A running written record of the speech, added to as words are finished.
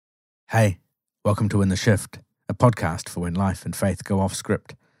Hey, welcome to In the Shift, a podcast for when life and faith go off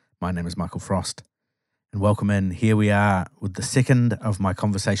script. My name is Michael Frost, and welcome in. Here we are with the second of my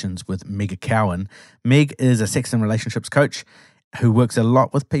conversations with Meg Cowan. Meg is a sex and relationships coach who works a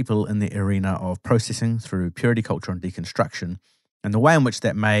lot with people in the arena of processing through purity culture and deconstruction, and the way in which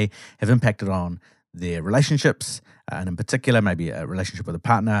that may have impacted on their relationships, and in particular, maybe a relationship with a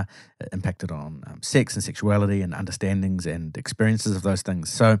partner, impacted on sex and sexuality and understandings and experiences of those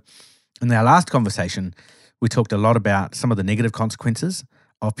things. So in our last conversation, we talked a lot about some of the negative consequences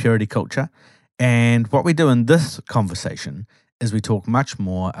of purity culture. And what we do in this conversation is we talk much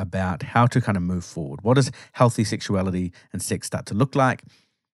more about how to kind of move forward. What does healthy sexuality and sex start to look like?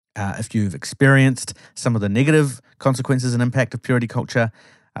 If you've experienced some of the negative consequences and impact of purity culture,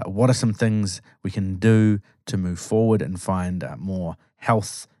 what are some things we can do to move forward and find more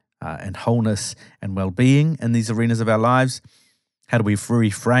health and wholeness and well-being in these arenas of our lives? How do we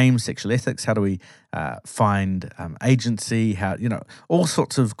reframe sexual ethics? How do we find agency? All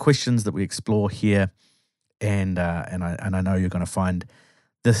sorts of questions that we explore here, and I know you're going to find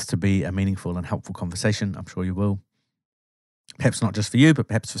this to be a meaningful and helpful conversation. I'm sure you will. Perhaps not just for you, but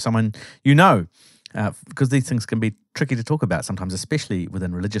perhaps for someone you know, because these things can be tricky to talk about sometimes, especially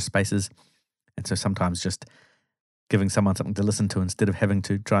within religious spaces, and so sometimes just giving someone something to listen to instead of having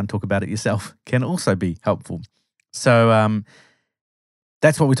to try and talk about it yourself can also be helpful. So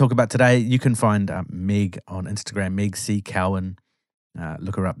that's what we talk about today. You can find Meg on Instagram, Meg C. Cowan.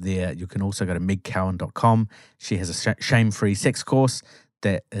 Look her up there. You can also go to megcowan.com. She has a shame-free sex course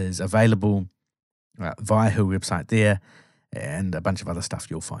that is available via her website there, and a bunch of other stuff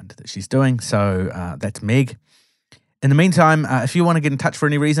you'll find that she's doing. So that's Meg. In the meantime, if you want to get in touch for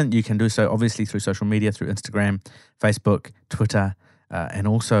any reason, you can do so obviously through social media, through Instagram, Facebook, Twitter, and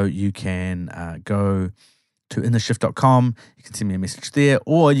also you can go to intheshift.com. You can send me a message there,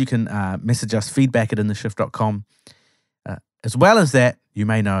 or you can message us feedback at intheshift.com. As well as that, you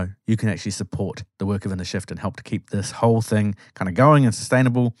may know you can actually support the work of In the Shift and help to keep this whole thing kind of going and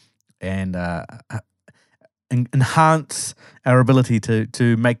sustainable, and enhance our ability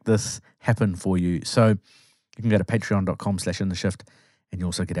to make this happen for you. So you can go to patreon.com/intheshift, and you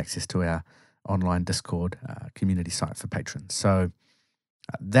also get access to our online Discord community site for patrons. So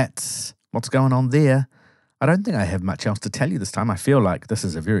that's what's going on there. I don't think I have much else to tell you this time. I feel like this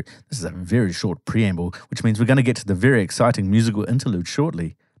is a very short preamble, which means we're going to get to the very exciting musical interlude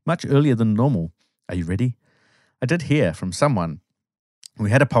shortly, much earlier than normal. Are you ready? I did hear from someone. We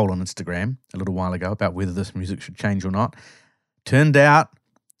had a poll on Instagram a little while ago about whether this music should change or not. Turned out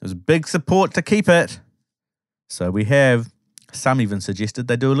there was big support to keep it. So we have, some even suggested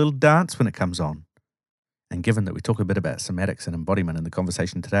they do a little dance when it comes on. And given that we talk a bit about somatics and embodiment in the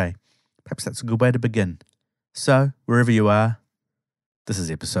conversation today, perhaps that's a good way to begin. So, wherever you are, this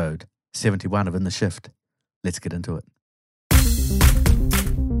is episode 71 of In the Shift. Let's get into it.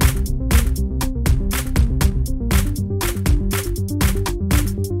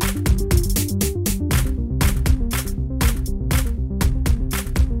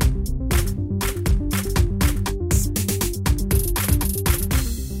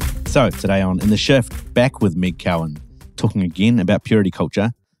 So, today on In the Shift, back with Meg Cowan, talking again about purity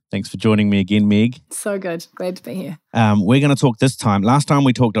culture. Thanks for joining me again, Meg. So good. Glad to be here. We're going to talk this time. Last time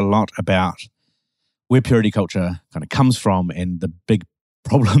we talked a lot about where purity culture kind of comes from and the big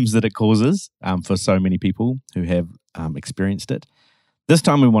problems that it causes for so many people who have experienced it. This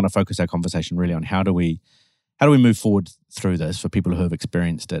time we want to focus our conversation really on how do we move forward through this for people who have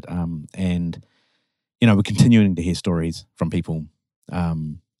experienced it. And, we're continuing to hear stories from people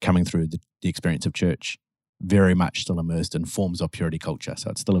coming through the experience of church, very much still immersed in forms of purity culture. So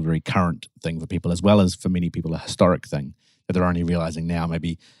it's still a very current thing for people, as well as for many people a historic thing that they're only realizing now,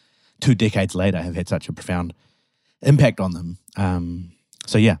 maybe 2 decades later, have had such a profound impact on them.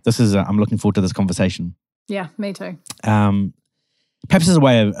 So yeah, this is I'm looking forward to this conversation. Yeah, me too. Perhaps as a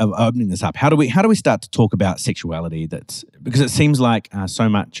way of opening this up, how do we start to talk about sexuality? Because it seems like so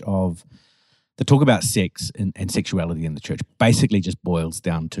much of the talk about sex and sexuality in the church basically just boils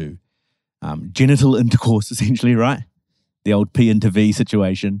down to genital intercourse, essentially, right? The old P into V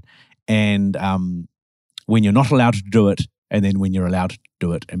situation. And when you're not allowed to do it, and then when you're allowed to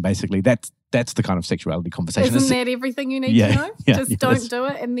do it. And basically that's the kind of sexuality conversation. Isn't that everything you need to know? Just don't do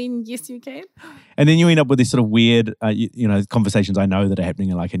it, and then yes, you can. And then you end up with these sort of weird, conversations I know that are happening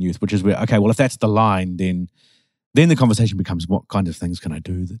in youth, which is where, okay, well, if that's the line, then the conversation becomes what kind of things can I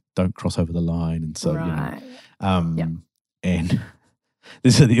do that don't cross over the line? And so, right. And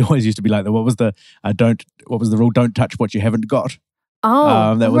there always used to be like, what was the rule? Don't touch what you haven't got.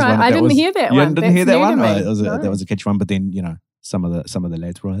 Oh, that was right. One. I didn't hear that one. You didn't hear that one? No. That was a catchy one. But then, some of the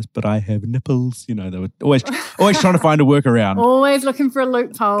lads were, but I have nipples. You know, they were always trying to find a workaround. Always looking for a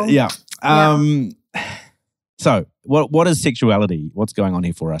loophole. Yeah. So what is sexuality? What's going on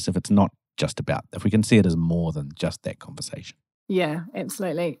here for us if it's not just about, if we can see it as more than just that conversation? Yeah,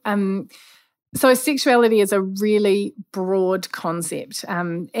 absolutely. So sexuality is a really broad concept,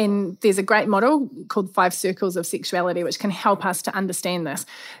 and there's a great model called 5 Circles of Sexuality which can help us to understand this.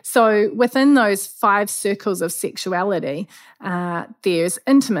 So within those 5 circles of sexuality, there's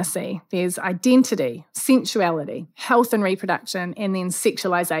intimacy, there's identity, sensuality, health and reproduction, and then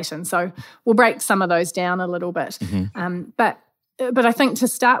sexualization. So we'll break some of those down a little bit. Mm-hmm. But I think to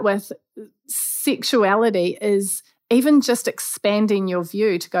start with, sexuality is even just expanding your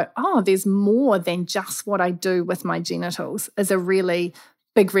view to go, oh, there's more than just what I do with my genitals, is a really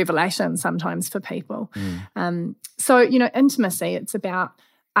big revelation sometimes for people. So, intimacy, it's about,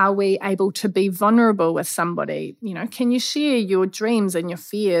 are we able to be vulnerable with somebody? Can you share your dreams and your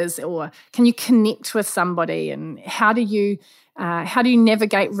fears, or can you connect with somebody? And how do you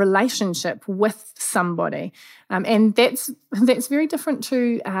navigate relationship with somebody? And that's very different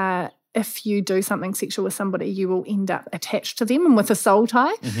to if you do something sexual with somebody, you will end up attached to them and with a soul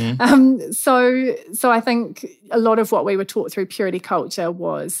tie. Mm-hmm. So I think a lot of what we were taught through purity culture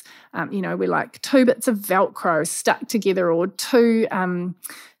was, we're like 2 bits of Velcro stuck together, or two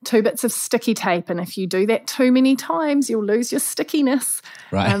bits of sticky tape, and if you do that too many times, you'll lose your stickiness.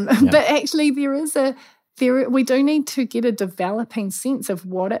 Right. But actually, we do need to get a developing sense of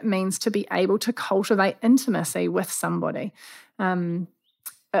what it means to be able to cultivate intimacy with somebody.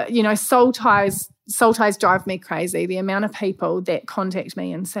 Soul ties drive me crazy. The amount of people that contact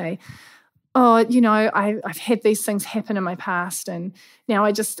me and say, oh, I've had these things happen in my past, and now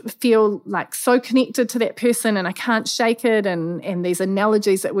I just feel like so connected to that person and I can't shake it, and these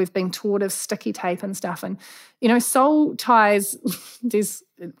analogies that we've been taught of sticky tape and stuff. And, soul ties, there's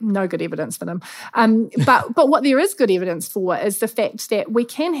no good evidence for them. But what there is good evidence for is the fact that we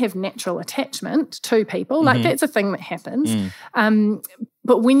can have natural attachment to people. Like, that's a thing that happens.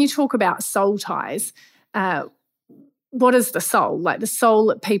 But when you talk about soul ties, what is the soul? Like, the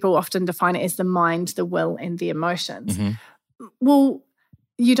soul, people often define it as the mind, the will, and the emotions. Mm-hmm. Well,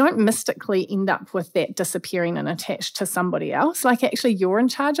 you don't mystically end up with that disappearing and attached to somebody else. Like, actually, you're in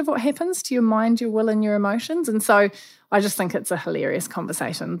charge of what happens to your mind, your will, and your emotions. And so I just think it's a hilarious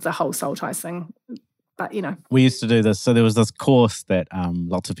conversation, the whole soul ties thing. But, We used to do this. So there was this course that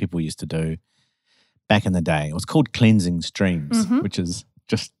lots of people used to do back in the day. It was called Cleansing Streams, mm-hmm. which is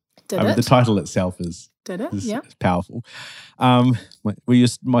just, the title itself is powerful.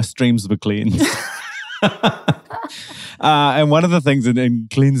 My streams were cleansed. And one of the things in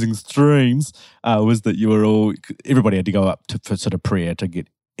cleansing streams was that everybody had to go up for sort of prayer to get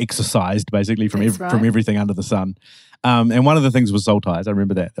exorcised, basically, from everything under the sun. And one of the things was soul ties. I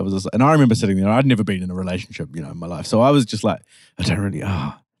remember that. And I remember sitting there. I'd never been in a relationship, in my life. So I was just like,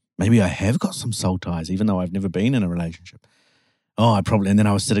 maybe I have got some soul ties, even though I've never been in a relationship. And then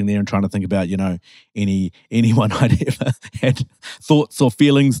I was sitting there and trying to think about, anyone I'd ever had thoughts or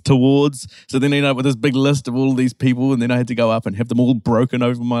feelings towards. So then I ended up with this big list of all these people, and then I had to go up and have them all broken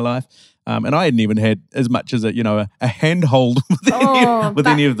over my life. And I hadn't even had as much as a handhold with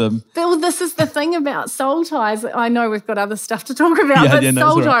any of them. Well, this is the thing about soul ties. I know we've got other stuff to talk about,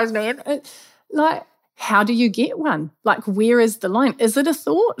 soul ties, man. How do you get one? Like, where is the line? Is it a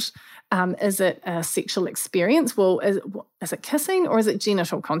thought? Is it a sexual experience? Well, is it kissing, or is it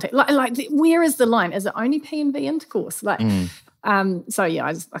genital contact? Where is the line? Is it only P&V intercourse? I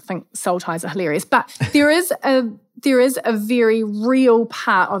think soul ties are hilarious. But there is a very real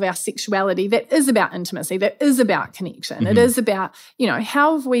part of our sexuality that is about intimacy, that is about connection. Mm-hmm. It is about,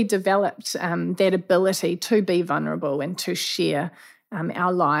 how have we developed that ability to be vulnerable and to share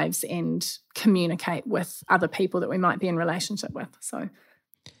our lives and communicate with other people that we might be in relationship with. So.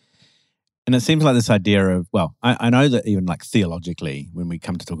 And it seems like this idea of, I know that even like theologically, when we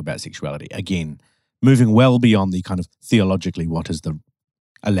come to talk about sexuality, again, moving well beyond the kind of theologically what is the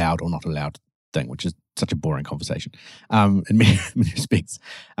allowed or not allowed thing, which is such a boring conversation in many respects,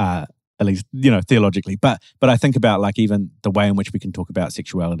 at least, theologically. But I think about like even the way in which we can talk about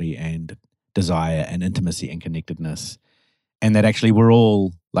sexuality and desire and intimacy and connectedness, and that actually we're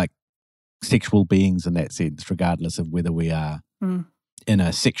all like sexual beings in that sense, regardless of whether we are in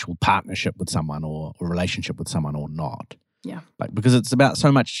a sexual partnership with someone or a relationship with someone or not. Yeah. Because it's about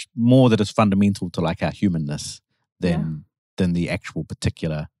so much more that is fundamental to like our humanness than the actual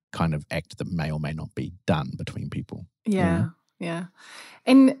particular kind of act that may or may not be done between people. Yeah. Yeah.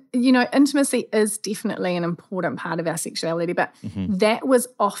 And, intimacy is definitely an important part of our sexuality, but that was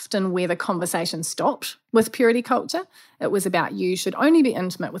often where the conversation stopped with purity culture. It was about you should only be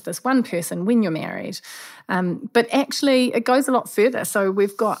intimate with this one person when you're married. But actually, it goes a lot further. So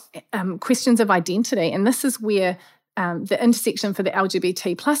we've got questions of identity, and this is where the intersection for the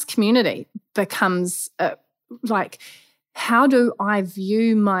LGBT plus community becomes how do I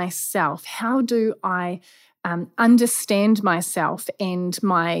view myself? How do I understand myself and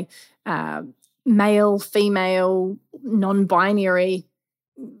my male, female, non-binary,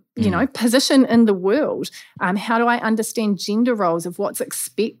 position in the world? How do I understand gender roles of what's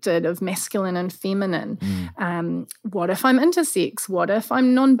expected of masculine and feminine? What if I'm intersex? What if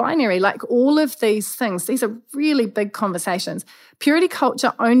I'm non-binary? Like all of these things, these are really big conversations. Purity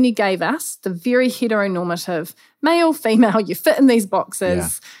culture only gave us the very heteronormative male, female, you fit in these boxes. Yeah.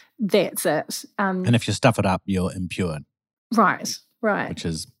 That's it. And if you stuff it up, you're impure. Right. Which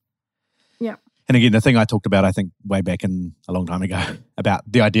is... Yeah. And again, the thing I talked about, I think, way back in a long time ago, about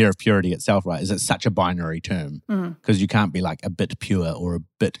the idea of purity itself, right, is it's such a binary term because you can't be like a bit pure or a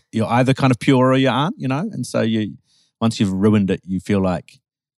bit... You're either kind of pure or you aren't, And so once you've ruined it, you feel like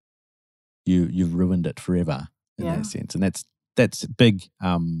you've ruined it forever in that sense. And that's big...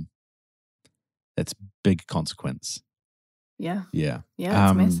 that's big consequence. Yeah. Yeah. Yeah,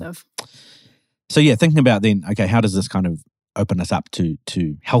 it's massive. So thinking about then, okay, how does this kind of open us up to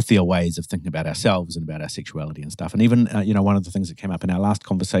healthier ways of thinking about ourselves and about our sexuality and stuff? And even, one of the things that came up in our last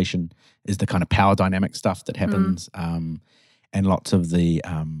conversation is the kind of power dynamic stuff that happens and lots of the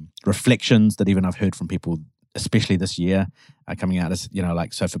reflections that even I've heard from people, especially this year, are coming out as,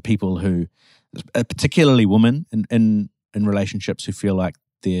 so for people who, particularly women in relationships who feel like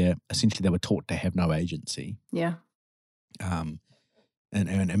they were taught to have no agency. Yeah. And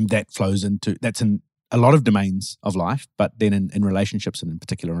that flows into, that's in a lot of domains of life, but then in relationships and in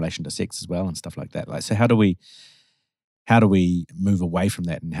particular in relation to sex as well and stuff like that. Like, so how do we move away from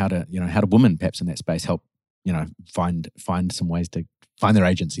that, and how do women perhaps in that space help, find some ways to find their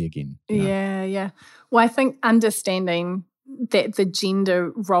agency again? Yeah. Well, I think understanding that the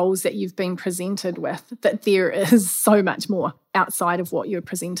gender roles that you've been presented with, that there is so much more outside of what you're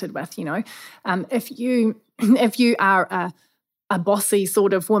presented with, If you are a bossy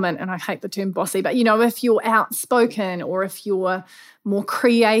sort of woman, and I hate the term bossy, but, if you're outspoken or if you're more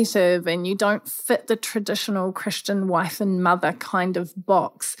creative and you don't fit the traditional Christian wife and mother kind of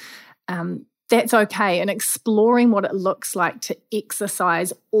box, that's okay. And exploring what it looks like to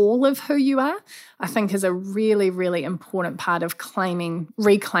exercise all of who you are, I think is a really, really important part of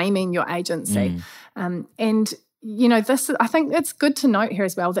reclaiming your agency. And, I think it's good to note here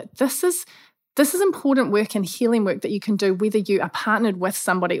as well that this is important work and healing work that you can do whether you are partnered with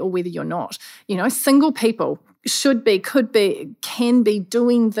somebody or whether you're not. Single people should be, could be, can be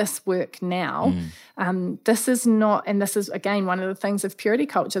doing this work now. This is not, and this is, again, one of the things of purity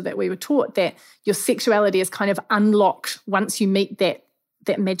culture that we were taught, that your sexuality is kind of unlocked once you meet that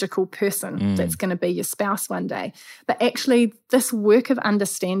magical person that's going to be your spouse one day. But actually, this work of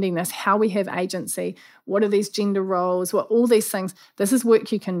understanding this, how we have agency, what are these gender roles, what all these things, this is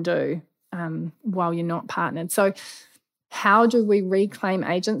work you can do while you're not partnered. So how do we reclaim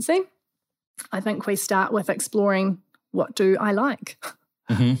agency? I think we start with exploring, what do I like?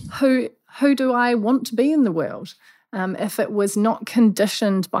 Who do I want to be in the world? If it was not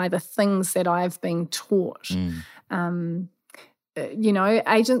conditioned by the things that I've been taught.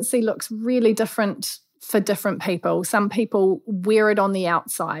 Agency looks really different for different people. Some people wear it on the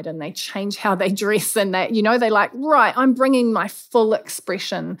outside and they change how they dress, and that, they're like, right, I'm bringing my full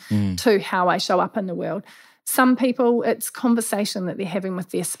expression to how I show up in the world. Some people, it's conversation that they're having with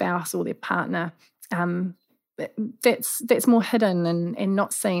their spouse or their partner. That's more hidden and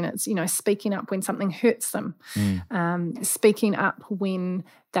not seen. It's, speaking up when something hurts them, speaking up when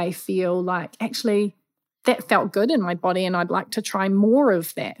they feel like, actually, that felt good in my body and I'd like to try more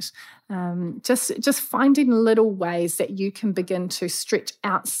of that. Just finding little ways that you can begin to stretch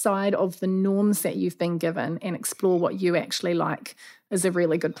outside of the norms that you've been given and explore what you actually like is a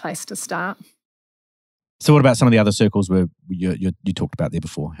really good place to start. So what about some of the other circles where you talked about there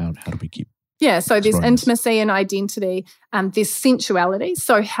before? How do we keep... Yeah, so there's intimacy and identity. There's sensuality.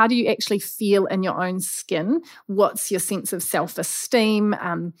 So how do you actually feel in your own skin? What's your sense of self-esteem?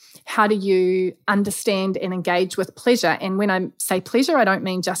 How do you understand and engage with pleasure? And when I say pleasure, I don't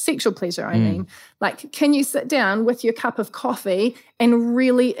mean just sexual pleasure. I mean, like, can you sit down with your cup of coffee and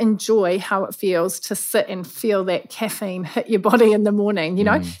really enjoy how it feels to sit and feel that caffeine hit your body in the morning?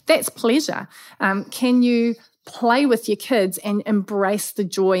 That's pleasure. Can you play with your kids and embrace the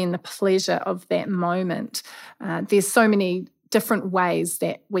joy and the pleasure of that moment? There's so many different ways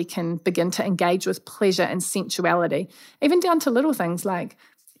that we can begin to engage with pleasure and sensuality, even down to little things like,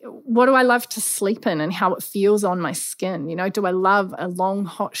 what do I love to sleep in and how it feels on my skin? Do I love a long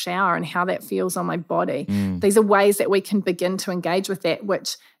hot shower and how that feels on my body? These are ways that we can begin to engage with that,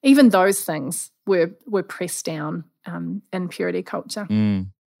 which even those things were pressed down in purity culture. Yeah,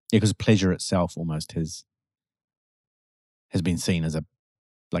 because pleasure itself almost has been seen as a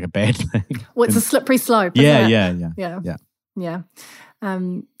bad thing. Well, it's a slippery slope. Yeah.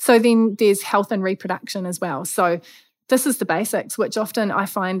 So then there's health and reproduction as well. So this is the basics, which often I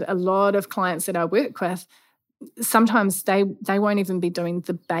find a lot of clients that I work with, sometimes they won't even be doing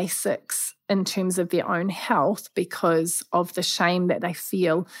the basics in terms of their own health because of the shame that they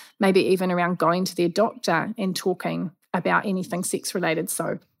feel, maybe even around going to their doctor and talking about anything sex-related.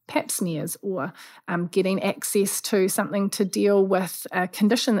 So pap smears or getting access to something to deal with a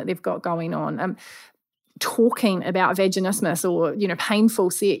condition that they've got going on, talking about vaginismus or, painful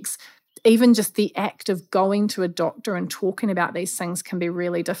sex. Even just the act of going to a doctor and talking about these things can be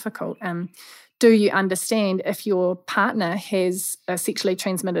really difficult. Do you understand if your partner has a sexually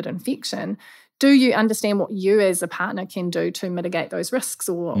transmitted infection? Do you understand what you as a partner can do to mitigate those risks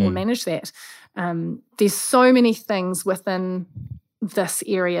or manage that? There's so many things within this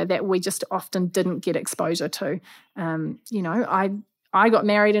area that we just often didn't get exposure to. I got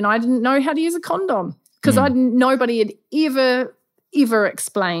married and I didn't know how to use a condom because nobody had ever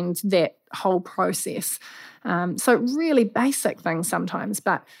explained that whole process. So really basic things sometimes.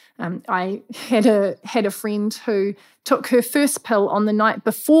 But I had a friend who took her first pill on the night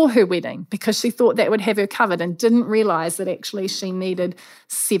before her wedding because she thought that would have her covered and didn't realise that actually she needed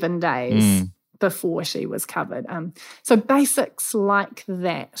 7 days before she was covered. So basics like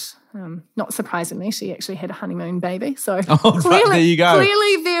that. Not surprisingly, she actually had a honeymoon baby. So clearly, there you go.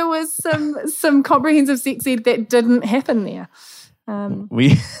 Clearly there was some comprehensive sex ed that didn't happen there.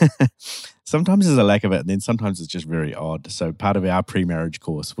 We sometimes there's a lack of it, and then sometimes it's just very odd. So part of our pre-marriage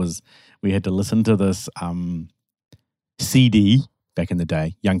course was we had to listen to this CD back in the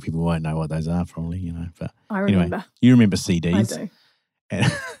day. Young people won't know what those are, probably, But I remember. Anyway, you remember CDs? I do.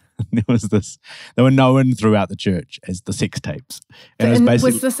 And there was this. They were known throughout the church as the sex tapes. And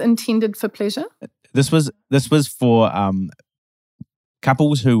was this intended for pleasure? This was for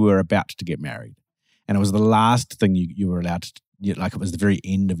couples who were about to get married, and it was the last thing you were allowed to. It was the very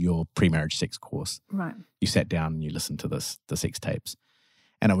end of your pre-marriage sex course. Right. You sat down and you listened to the sex tapes.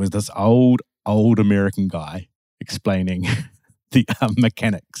 And it was this old American guy explaining the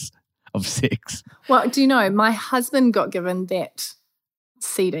mechanics of sex. Well, do you know, my husband got given that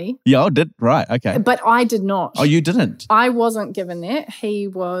CD. Yeah, I did. Right, okay. But I did not. Oh, you didn't? I wasn't given that. He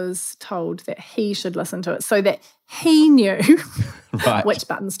was told that he should listen to it so that he knew which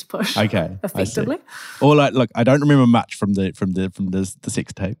buttons to push. Okay, effectively. I don't remember much from the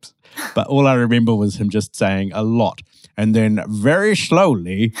sex tapes, but all I remember was him just saying a lot, and then very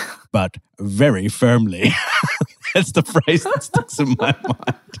slowly but very firmly. That's the phrase that sticks in my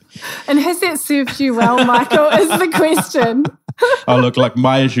mind. And has that served you well, Michael? Is the question. Oh, look, like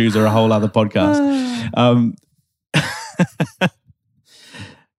my issues are a whole other podcast.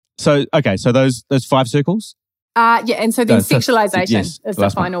 So those 5 circles. And so then sexualization is the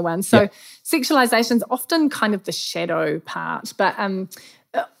final one. So yep. Sexualization is often kind of the shadow part, but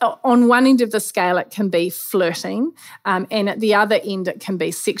on one end of the scale it can be flirting, and at the other end it can be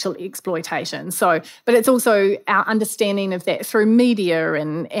sexual exploitation. So, but it's also our understanding of that through media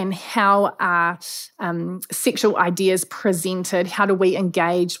and how are sexual ideas presented, how do we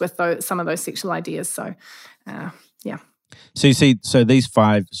engage with some of those sexual ideas. So, yeah. So you see, these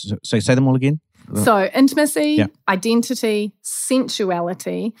 5, so say them all again. So intimacy, identity,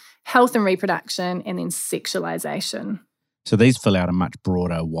 sensuality, health and reproduction, and then sexualization. So these fill out a much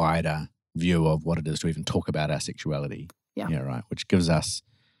broader, wider view of what it is to even talk about our sexuality. Yeah, right. Which gives us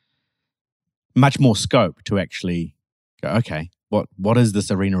much more scope to actually go, okay, what is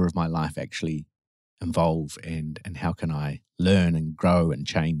this arena of my life actually involve, and how can I learn and grow and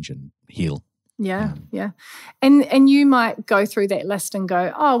change and heal? Yeah. And you might go through that list and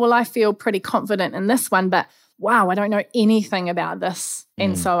go, oh, well, I feel pretty confident in this one, but wow, I don't know anything about this.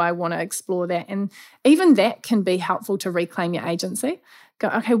 And so I want to explore that. And even that can be helpful to reclaim your agency. Go,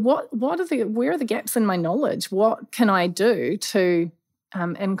 okay, where are the gaps in my knowledge? What can I do to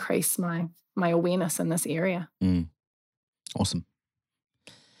increase my awareness in this area? Awesome.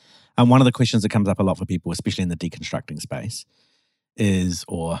 And one of the questions that comes up a lot for people, especially in the deconstructing space, is,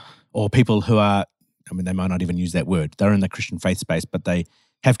 or people who are, they might not even use that word, they're in the Christian faith space, but they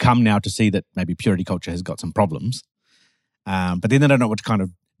have come now to see that maybe purity culture has got some problems. But then they don't know what to kind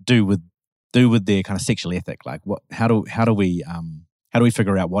of do with do with their kind of sexual ethic. Like, how do we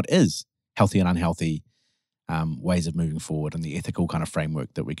figure out what is healthy and unhealthy ways of moving forward, and the ethical kind of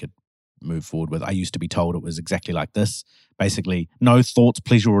framework that we could move forward with? I used to be told it was exactly like this: basically, no thoughts,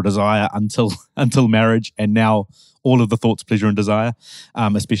 pleasure, or desire until marriage, and now all of the thoughts, pleasure, and desire,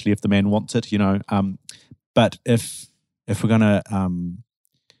 especially if the man wants it. But if we're gonna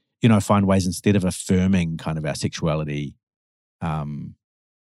find ways instead of affirming kind of our sexuality,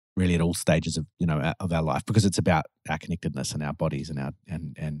 really at all stages of of our life, because it's about our connectedness and our bodies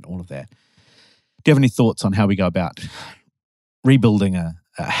and all of that. Do you have any thoughts on how we go about rebuilding a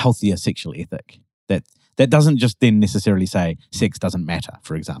healthier sexual ethic that doesn't just then necessarily say sex doesn't matter,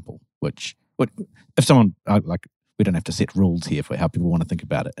 for example? Which if someone we don't have to set rules here for how people want to think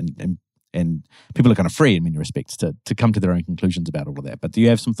about it, and people are kind of free in many respects to come to their own conclusions about all of that. But do you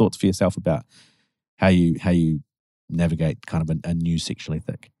have some thoughts for yourself about how you navigate kind of a new sexual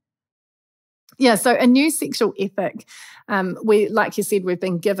ethic? Yeah, so a new sexual ethic, like you said, we've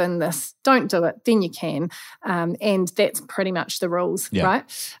been given this, don't do it, then you can. And that's pretty much the rules, right?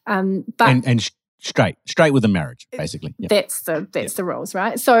 But straight with the marriage, basically. Yeah. That's the rules,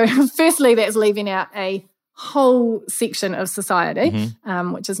 right? So firstly, that's leaving out a whole section of society,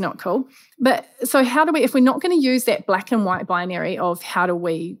 which is not cool. But so how do we, if we're not going to use that black and white binary of how do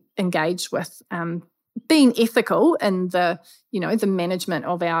we engage with being ethical in the management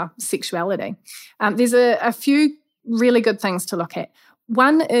of our sexuality, there's a few really good things to look at.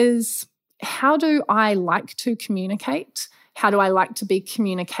 One is, how do I like to communicate? How do I like to be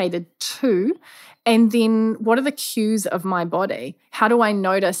communicated to? And then what are the cues of my body? How do I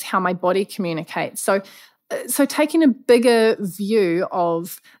notice how my body communicates? So taking a bigger view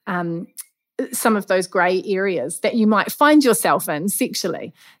of some of those grey areas that you might find yourself in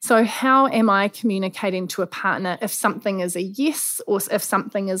sexually. So how am I communicating to a partner if something is a yes or if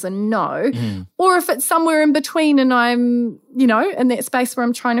something is a no, or if it's somewhere in between and I'm, in that space where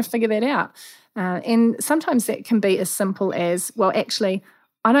I'm trying to figure that out. And sometimes that can be as simple as, well, actually,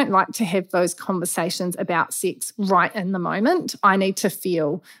 I don't like to have those conversations about sex right in the moment. I need to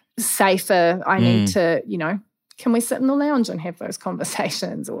feel safer. I need to, can we sit in the lounge and have those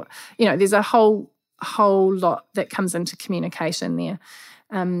conversations? Or, there's a whole lot that comes into communication there.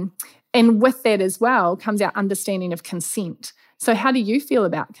 And with that as well comes our understanding of consent. So how do you feel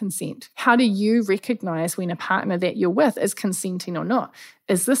about consent? How do you recognize when a partner that you're with is consenting or not?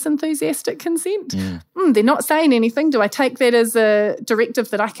 Is this enthusiastic consent? They're not saying anything. Do I take that as a directive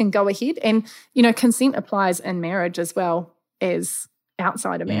that I can go ahead? And, consent applies in marriage as well as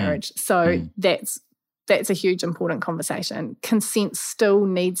outside of marriage. So that's a huge important conversation. Consent still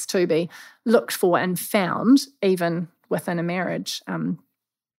needs to be looked for and found even within a marriage. And,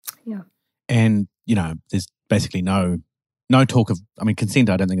 there's basically no talk of, consent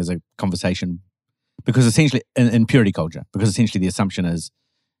I don't think is a conversation, because essentially, in purity culture, because essentially the assumption is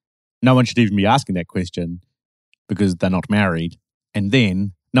no one should even be asking that question because they're not married. And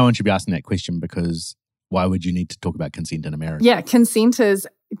then no one should be asking that question because why would you need to talk about consent in a marriage? Yeah, consent is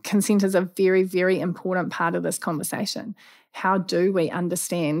a very, very important part of this conversation. How do we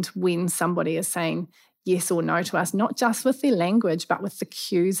understand when somebody is saying yes or no to us, not just with their language, but with the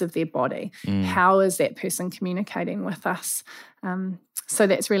cues of their body? How is that person communicating with us? So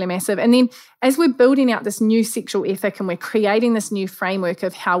that's really massive. And then as we're building out this new sexual ethic and we're creating this new framework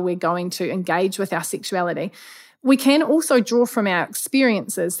of how we're going to engage with our sexuality, we can also draw from our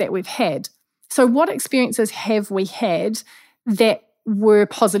experiences that we've had. So what experiences have we had that were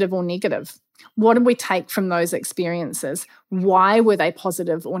positive or negative? What did we take from those experiences? Why were they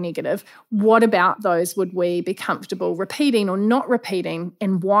positive or negative? What about those would we be comfortable repeating or not repeating,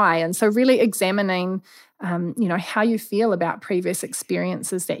 and why? And so really examining, how you feel about previous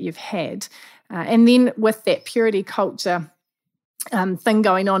experiences that you've had. And then with that purity culture thing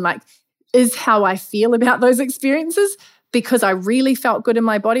going on, like, is how I feel about those experiences because I really felt good in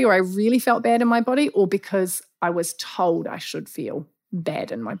my body or I really felt bad in my body, or because I was told I should feel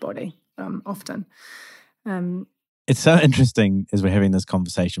bad in my body often. It's so interesting as we're having this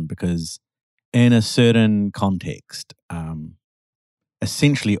conversation, because in a certain context,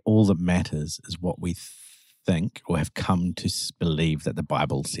 essentially all that matters is what we think or have come to believe that the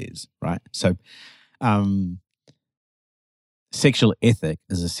Bible says, right? So sexual ethic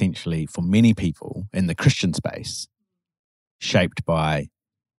is essentially, for many people in the Christian space, shaped by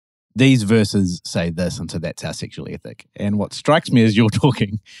these verses say this, and so that's our sexual ethic. And what strikes me as you're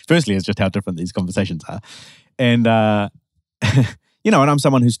talking, firstly, is just how different these conversations are. And, and I'm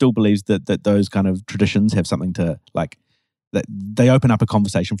someone who still believes that those kind of traditions have something to, like, that they open up a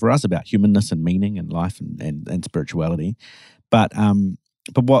conversation for us about humanness and meaning and life and spirituality. But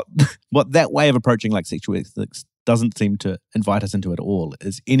But what that way of approaching like sexual ethics doesn't seem to invite us into at all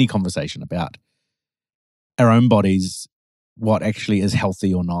is any conversation about our own bodies, what actually is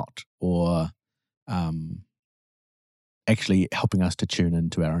healthy or not, or actually helping us to tune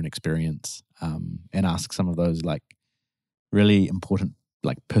into our own experience and ask some of those like really important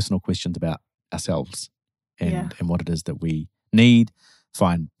like personal questions about ourselves and what it is that we need,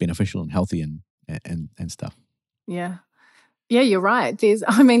 find beneficial and healthy and stuff. Yeah. Yeah, you're right.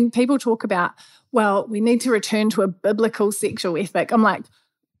 People talk about, well, we need to return to a biblical sexual ethic. I'm like,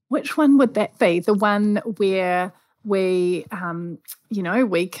 which one would that be? The one where we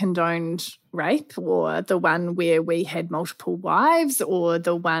condoned rape, or the one where we had multiple wives, or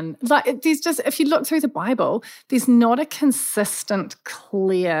the one, like, there's just, if you look through the Bible, there's not a consistent,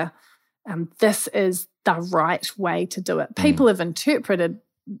 clear, this is the right way to do it. People have interpreted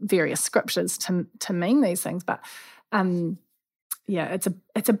various scriptures to mean these things, but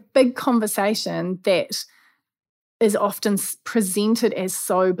it's a big conversation that is often presented as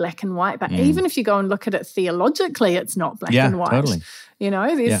so black and white. But even if you go and look at it theologically, it's not black and white. Totally.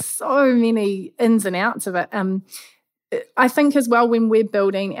 There's so many ins and outs of it. I think as well, when we're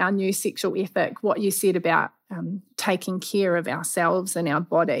building our new sexual ethic, what you said about taking care of ourselves and our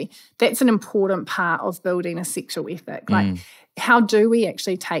body, that's an important part of building a sexual ethic. Like, how do we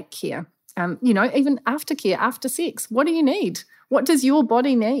actually take care? Even aftercare, after sex, what do you need? What does your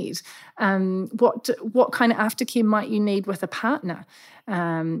body need? What kind of aftercare might you need with a partner?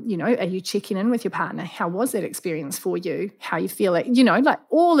 Are you checking in with your partner? How was that experience for you? How you feel it? Like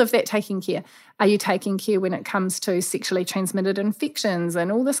all of that taking care. Are you taking care when it comes to sexually transmitted infections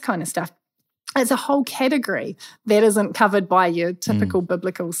and all this kind of stuff? It's a whole category that isn't covered by your typical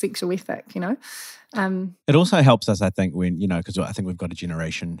biblical sexual ethic, It also helps us, I think, when, because I think we've got a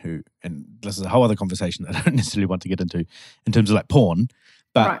generation who, and this is a whole other conversation that I don't necessarily want to get into in terms of like porn,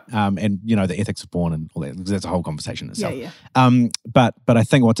 but, right. And, the ethics of porn and all that, that's a whole conversation itself. Yeah. But I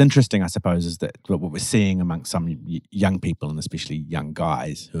think what's interesting, I suppose, is that what we're seeing amongst some young people, and especially young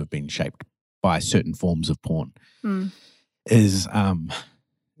guys who have been shaped by certain forms of porn, is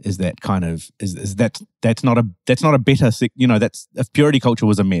that kind of that's not a better, that's, if purity culture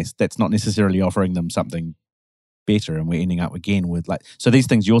was a mess, that's not necessarily offering them something better, and we're ending up again with like, so these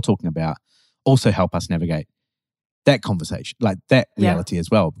things you're talking about also help us navigate that conversation, like that reality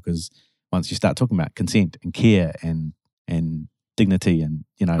as well, because once you start talking about consent and care and dignity and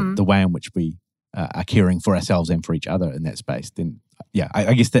the way in which we are caring for ourselves and for each other in that space, then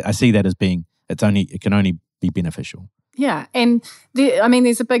I guess that I see that as being it can only be beneficial. Yeah, and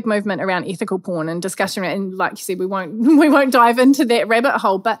there's a big movement around ethical porn and discussion, and like you said, we won't dive into that rabbit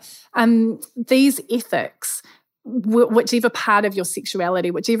hole. But these ethics, whichever part of your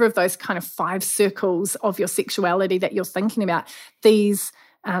sexuality, whichever of those kind of 5 circles of your sexuality that you're thinking about, this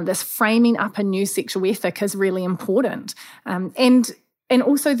framing up a new sexual ethic is really important. And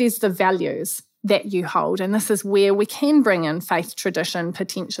also there's the values that you hold. And this is where we can bring in faith tradition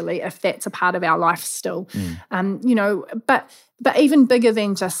potentially, if that's a part of our life still. But even bigger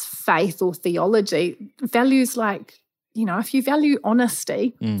than just faith or theology, values like, if you value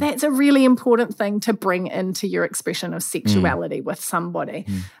honesty, that's a really important thing to bring into your expression of sexuality with somebody.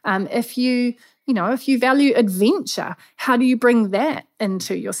 If you value adventure, how do you bring that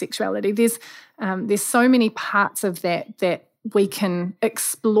into your sexuality? There's so many parts of that we can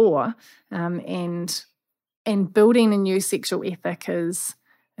explore, and building a new sexual ethic it's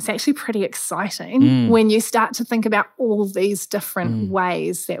actually pretty exciting when you start to think about all these different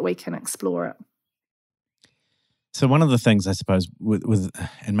ways that we can explore it. So one of the things, I suppose, with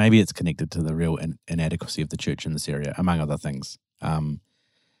and maybe it's connected to the real inadequacy of the church in this area, among other things. But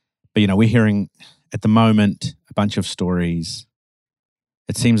we're hearing at the moment a bunch of stories.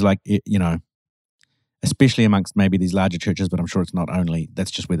 It seems like especially amongst maybe these larger churches, but I'm sure it's not only, that's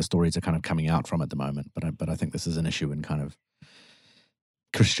just where the stories are kind of coming out from at the moment. But I think this is an issue in kind of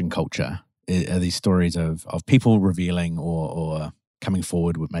Christian culture, are these stories of people revealing or coming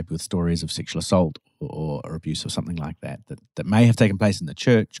forward with stories of sexual assault or abuse or something like that may have taken place in the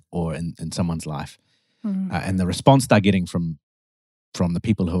church or in someone's life. And the response they're getting from the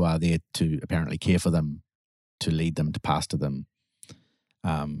people who are there to apparently care for them, to lead them, to pastor them,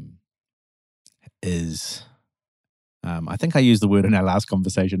 is, I think I used the word in our last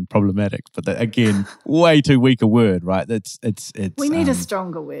conversation, problematic, but again, way too weak a word, right? It's we need a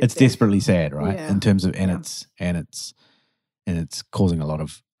stronger word. It's desperately sad, right? Yeah. In terms of, it's causing a lot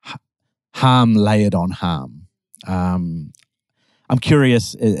of harm layered on harm. I'm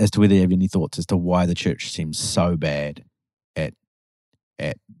curious as to whether you have any thoughts as to why the church seems so bad at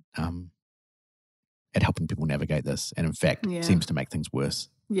at helping people navigate this, and in fact seems to make things worse.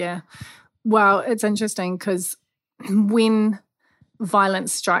 Yeah. Well, it's interesting because when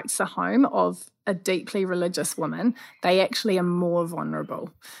violence strikes a home of a deeply religious woman, they actually are more vulnerable.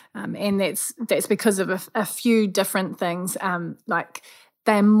 And that's because of a few different things. Like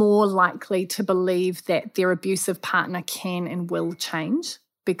they're more likely to believe that their abusive partner can and will change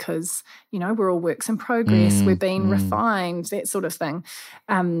because, we're all works in progress, we're being refined, that sort of thing.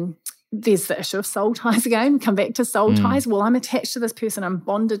 There's the issue of soul ties again. Come back to soul ties. Well, I'm attached to this person. I'm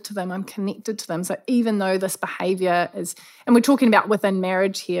bonded to them. I'm connected to them. So even though this behaviour is, and we're talking about within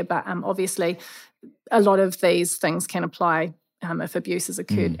marriage here, but obviously a lot of these things can apply if abuse has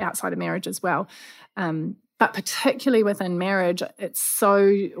occurred outside of marriage as well. But particularly within marriage,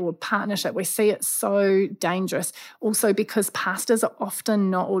 or partnership, we see it so dangerous. Also because pastors are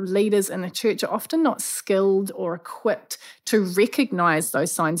often not, or leaders in the church are often not skilled or equipped to recognise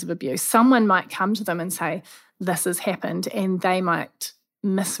those signs of abuse. Someone might come to them and say, this has happened, and they might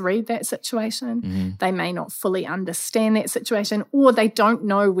misread that situation. They may not fully understand that situation, or they don't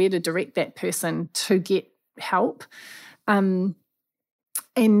know where to direct that person to get help.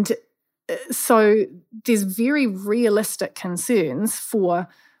 So there's very realistic concerns for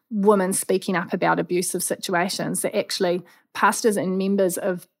women speaking up about abusive situations that actually pastors and members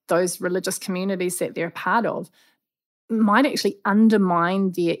of those religious communities that they're a part of might actually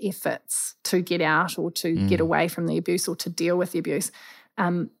undermine their efforts to get out or to get away from the abuse or to deal with the abuse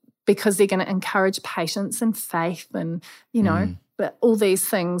because they're going to encourage patience and faith and, but all these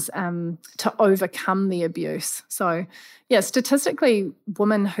things to overcome the abuse. So, statistically,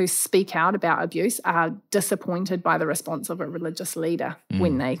 women who speak out about abuse are disappointed by the response of a religious leader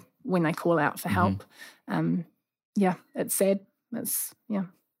when they call out for help. It's sad. Yeah,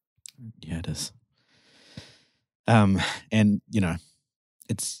 it is. And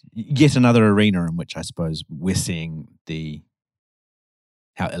it's yet another arena in which I suppose we're seeing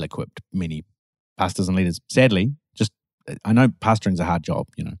how ill-equipped many pastors and leaders, sadly. I know pastoring's a hard job,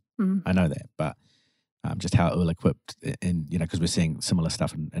 I know that, but just how ill-equipped, and because we're seeing similar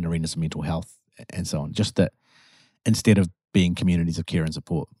stuff in arenas of mental health and so on. Just that instead of being communities of care and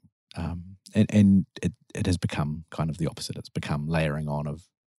support, and it has become kind of the opposite. It's become layering on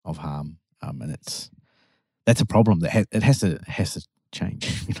of harm, and that's a problem that it has to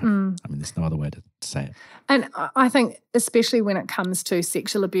change. I mean, there's no other way to say it. And I think, especially when it comes to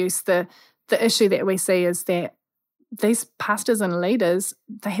sexual abuse, the issue that we see is that these pastors and leaders,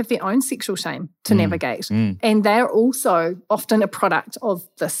 they have their own sexual shame to navigate. And they're also often a product of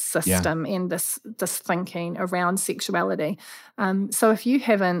this system and this thinking around sexuality. So if you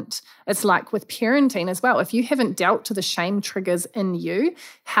haven't, it's like with parenting as well, if you haven't dealt to the shame triggers in you,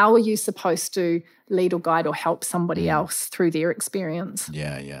 how are you supposed to lead or guide or help somebody else through their experience?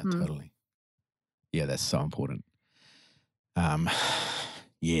 Yeah, totally. Yeah, that's so important.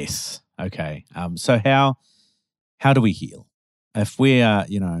 Yes. Okay. So how do we heal? If we are,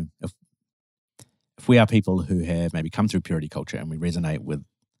 if we are people who have maybe come through purity culture and we resonate with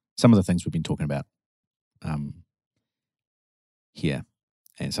some of the things we've been talking about here,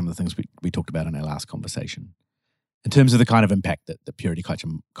 and some of the things we talked about in our last conversation, in terms of the kind of impact that the purity culture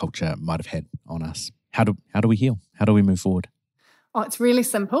might have had on us, how do we heal? How do we move forward? Oh, it's really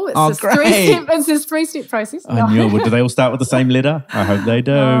simple. It's this three-step process. I knew it. Do they all start with the same letter? I hope they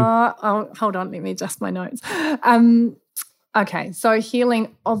do. Hold on. Let me adjust my notes. Okay, so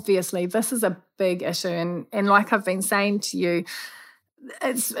healing, obviously, this is a big issue. And like I've been saying to you,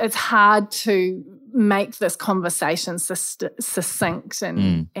 it's hard to make this conversation succinct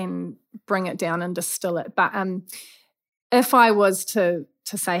and bring it down and distill it. But if I was to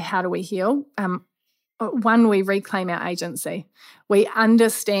say, how do we heal? One, we reclaim our agency. We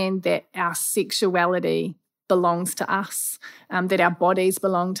understand that our sexuality belongs to us, that our bodies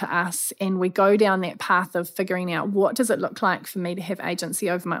belong to us, and we go down that path of figuring out what does it look like for me to have agency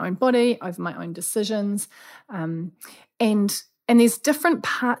over my own body, over my own decisions, and there's different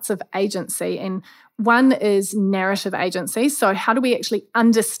parts of agency, and one is narrative agency. So how do we actually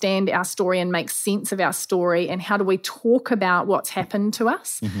understand our story and make sense of our story, and how do we talk about what's happened to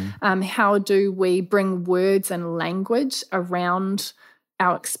us? How do we bring words and language around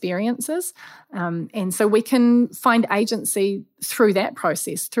our experiences? And so we can find agency through that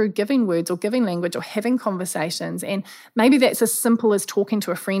process, through giving words or giving language or having conversations. And maybe that's as simple as talking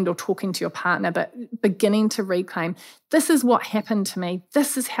to a friend or talking to your partner, but beginning to reclaim, this is what happened to me,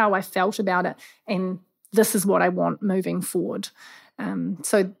 this is how I felt about it, and this is what I want moving forward.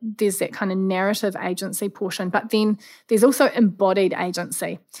 So there's that kind of narrative agency portion, but then there's also embodied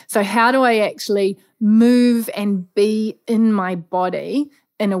agency. So how do I actually move and be in my body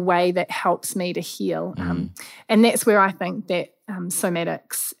in a way that helps me to heal. And that's where I think that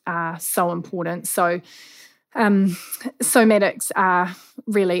somatics are so important. So somatics are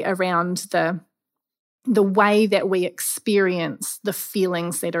really around the way that we experience the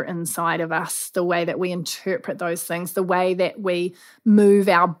feelings that are inside of us, the way that we interpret those things, the way that we move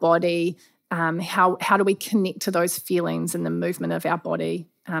our body, how do we connect to those feelings and the movement of our body.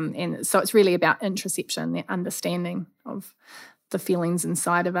 And so it's really about interoception, the understanding of the feelings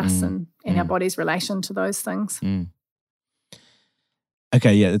inside of us and our body's relation to those things.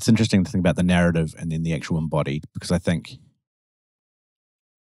 Okay, yeah, it's interesting to think about the narrative and then the actual embodied, because I think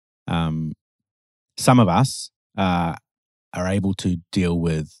some of us are able to deal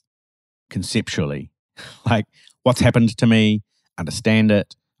with conceptually, like what's happened to me, understand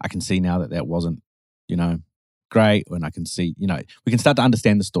it. I can see now that wasn't, great. And I can see, we can start to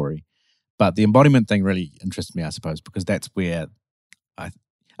understand the story. But the embodiment thing really interests me, I suppose, because that's where I've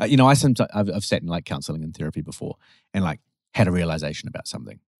sat in like counseling and therapy before and like had a realization about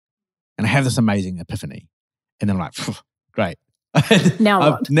something. And I have this amazing epiphany. And then I'm like, great.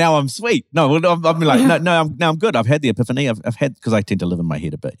 Now what? Now I'm sweet. No, I'm like, now I'm good. I've had the epiphany. I've had, because I tend to live in my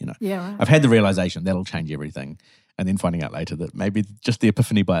head a bit, Yeah, right. I've had the realization that'll change everything. And then finding out later that maybe just the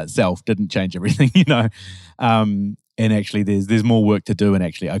epiphany by itself didn't change everything, and actually there's more work to do, and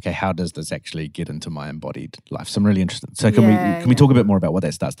actually, okay, how does this actually get into my embodied life? So I'm really interested. So can we talk a bit more about what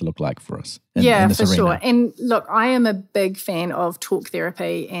that starts to look like for us in this for arena? sure. And look, I am a big fan of talk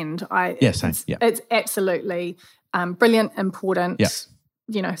therapy, and it's absolutely brilliant, important,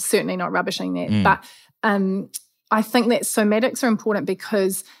 certainly not rubbishing that. But I think that somatics are important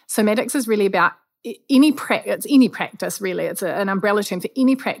because somatics is really about any practice, really. It's an umbrella term for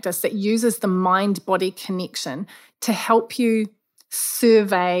any practice that uses the mind-body connection to help you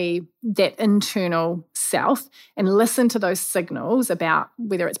survey that internal self and listen to those signals about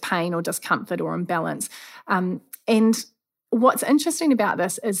whether it's pain or discomfort or imbalance. And what's interesting about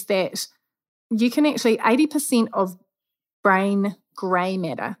this is that you can actually, 80% of brain grey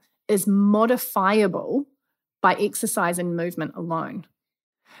matter is modifiable by exercise and movement alone.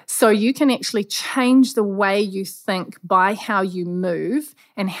 So you can actually change the way you think by how you move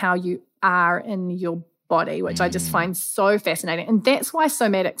and how you are in your body, which I just find so fascinating. And that's why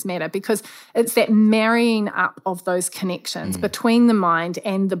somatics matter, because it's that marrying up of those connections between the mind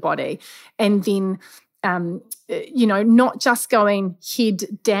and the body. And then, not just going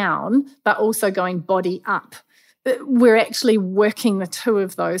head down, but also going body up. We're actually working the two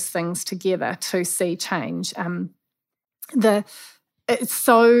of those things together to see change. It's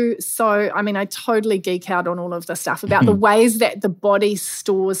so, I totally geek out on all of this stuff about the ways that the body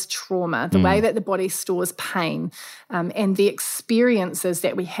stores trauma, the way that the body stores pain, and the experiences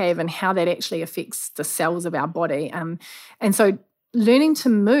that we have and how that actually affects the cells of our body. And so learning to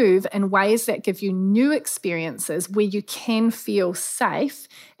move in ways that give you new experiences where you can feel safe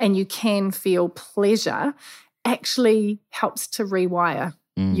and you can feel pleasure actually helps to rewire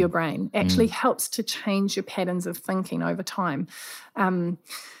your brain, actually helps to change your patterns of thinking over time.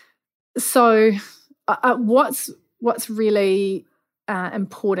 So what's really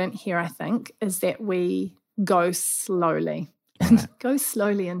important here, I think, is that we go slowly. Right. Go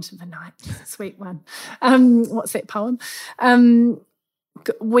slowly into the night. Sweet one. What's that poem?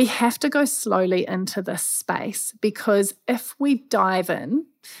 We have to go slowly into this space, because if we dive in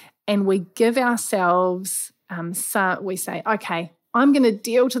and we give ourselves, we say, okay, I'm going to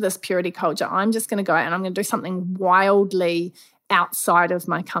deal to this purity culture. I'm just going to go out and I'm going to do something wildly outside of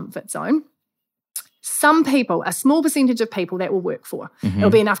my comfort zone. Some people, a small percentage of people, that will work for. It'll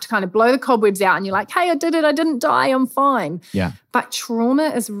be enough to kind of blow the cobwebs out and you're like, hey, I did it. I didn't die. I'm fine. Yeah. But trauma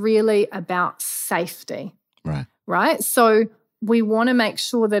is really about safety. Right. So we want to make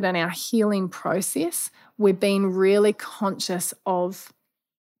sure that in our healing process, we're being really conscious of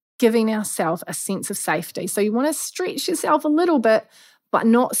giving ourselves a sense of safety. So you want to stretch yourself a little bit, but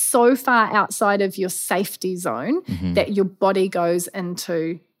not so far outside of your safety zone that your body goes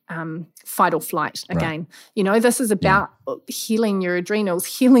into fight or flight again. Right. This is about healing your adrenals,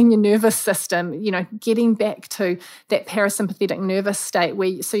 healing your nervous system, getting back to that parasympathetic nervous state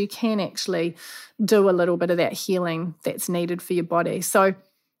so you can actually do a little bit of that healing that's needed for your body. So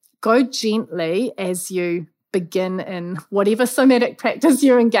go gently as you begin in whatever somatic practice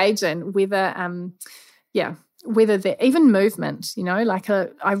you engage in, whether that even movement,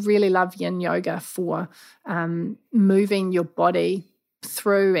 I really love yin yoga for moving your body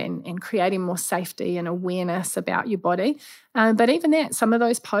through and creating more safety and awareness about your body. But even that, some of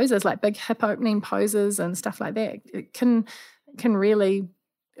those poses, like big hip opening poses and stuff like that, it can really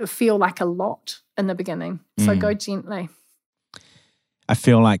feel like a lot in the beginning. So go gently. I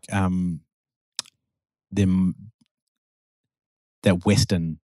feel like that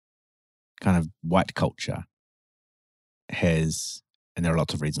Western kind of white culture has, and there are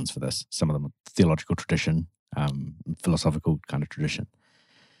lots of reasons for this. Some of them are theological tradition, philosophical kind of tradition.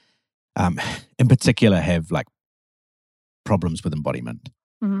 In particular, have like problems with embodiment,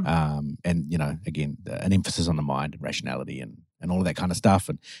 and again, an emphasis on the mind and rationality and all of that kind of stuff.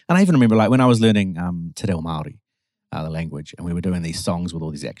 And I even remember like when I was learning Te Reo Māori, the language, and we were doing these songs with all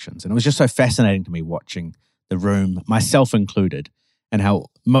these actions, and it was just so fascinating to me watching the room, myself included, and how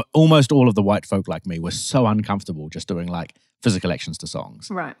almost all of the white folk like me were so uncomfortable just doing like physical actions to songs,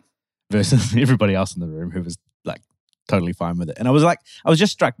 right? Versus everybody else in the room who was like totally fine with it. And I was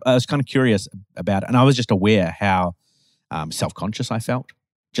just struck. I was kind of curious about it, and I was just aware how self-conscious I felt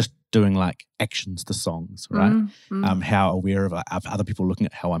just doing like actions to songs, right? How aware of other people looking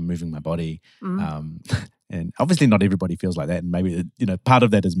at how I'm moving my body. And obviously not everybody feels like that, and maybe part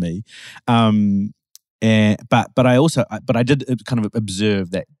of that is me. But I did kind of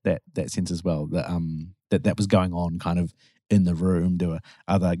observe that sense as well, that was going on kind of in the room. There were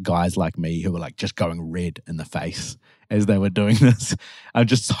other guys like me who were like just going red in the face as they were doing this. I'm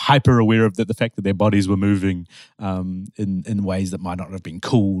just hyper aware of the fact that their bodies were moving in ways that might not have been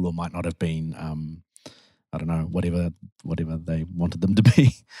cool or might not have been I don't know, whatever they wanted them to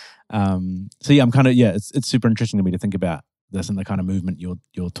be. So yeah, it's super interesting to me to think about this and the kind of movement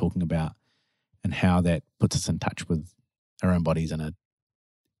you're talking about, and how that puts us in touch with our own bodies and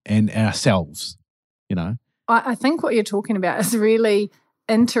ourselves, I think what you're talking about is really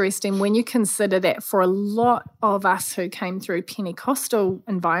interesting when you consider that for a lot of us who came through Pentecostal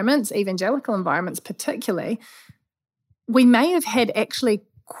environments, evangelical environments particularly, we may have had actually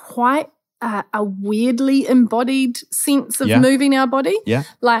quite a weirdly embodied sense of moving our body. Yeah.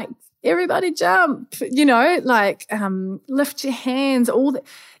 Like, everybody jump, lift your hands, all that.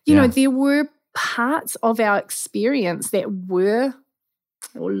 There were parts of our experience that were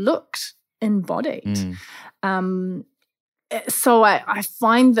or looked embodied. So I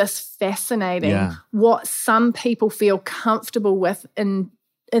find this fascinating, what some people feel comfortable with in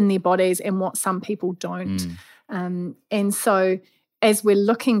their bodies and what some people don't. And so as we're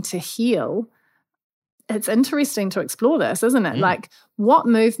looking to heal, it's interesting to explore this, isn't it? Like, what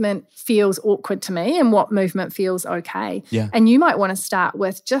movement feels awkward to me and what movement feels okay. Yeah. And you might want to start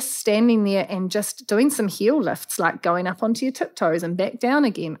with just standing there and just doing some heel lifts, like going up onto your tiptoes and back down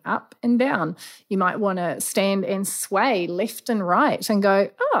again, up and down. You might want to stand and sway left and right and go,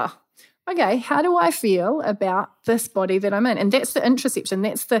 okay, how do I feel about this body that I'm in? And that's the interoception.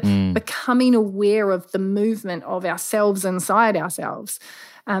 That's the becoming aware of the movement of ourselves inside ourselves.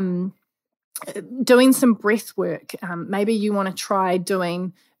 Doing some breath work. Maybe you want to try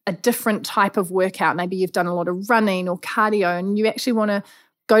doing a different type of workout. Maybe you've done a lot of running or cardio and you actually want to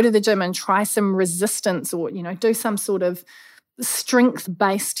go to the gym and try some resistance or, do some sort of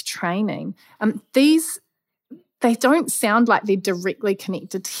strength-based training. They don't sound like they're directly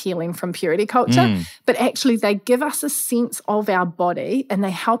connected to healing from purity culture, but actually they give us a sense of our body and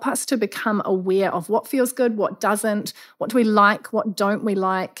they help us to become aware of what feels good, what doesn't, what do we like, what don't we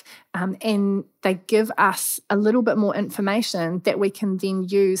like, and they give us a little bit more information that we can then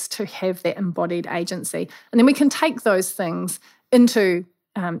use to have that embodied agency. And then we can take those things into,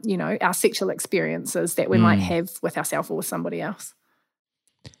 our sexual experiences that we might have with ourselves or with somebody else.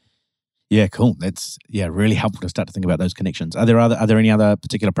 Yeah, cool. That's really helpful to start to think about those connections. Are there any other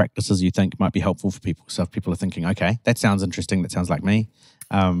particular practices you think might be helpful for people? So if people are thinking, okay, that sounds interesting, that sounds like me,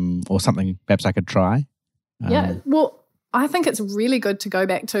 or something perhaps I could try. Well, I think it's really good to go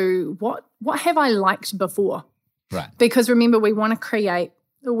back to what have I liked before? Right. Because remember, we want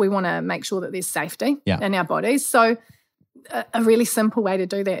to make sure that there's safety in our bodies. So a really simple way to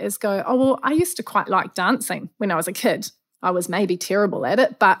do that is go, I used to quite like dancing when I was a kid. I was maybe terrible at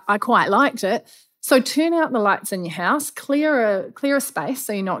it, but I quite liked it. So turn out the lights in your house, clear a space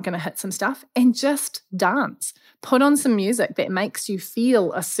so you're not going to hit some stuff, and just dance. Put on some music that makes you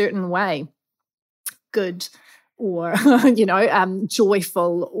feel a certain way, good or,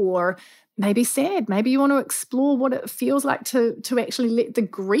 joyful or maybe sad. Maybe you want to explore what it feels like to actually let the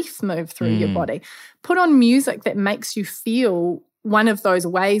grief move through your body. Put on music that makes you feel one of those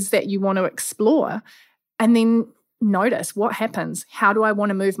ways that you want to explore, and then notice what happens. How do I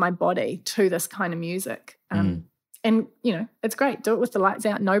want to move my body to this kind of music? And, it's great. Do it with the lights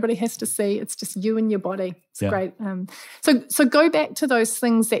out. Nobody has to see. It's just you and your body. It's great. So go back to those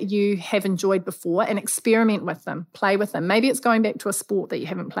things that you have enjoyed before and experiment with them. Play with them. Maybe it's going back to a sport that you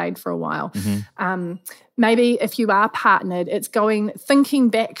haven't played for a while. Mm-hmm. Maybe if you are partnered, it's thinking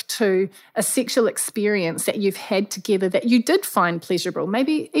back to a sexual experience that you've had together that you did find pleasurable,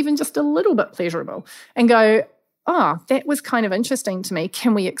 maybe even just a little bit pleasurable, and go, oh, that was kind of interesting to me.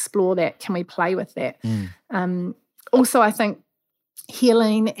 Can we explore that? Can we play with that? Also, I think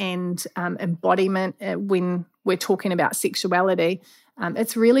healing and embodiment, when we're talking about sexuality,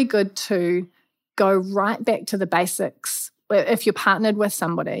 it's really good to go right back to the basics if you're partnered with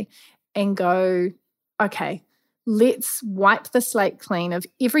somebody and go, okay, let's wipe the slate clean of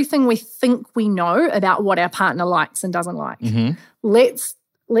everything we think we know about what our partner likes and doesn't like. Mm-hmm.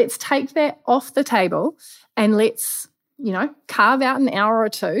 Let's take that off the table and let's, carve out an hour or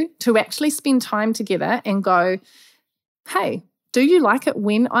two to actually spend time together and go, hey, do you like it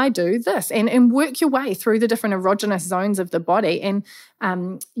when I do this? And work your way through the different erogenous zones of the body and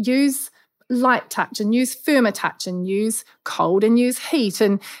use light touch and use firmer touch and use cold and use heat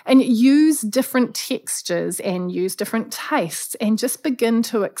and use different textures and use different tastes and just begin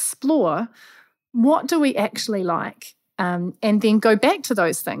to explore what do we actually like. And then go back to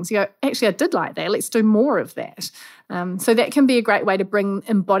those things. You go, actually, I did like that. Let's do more of that. So that can be a great way to bring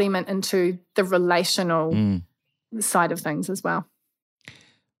embodiment into the relational side of things as well.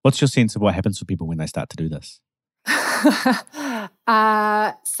 What's your sense of what happens to people when they start to do this?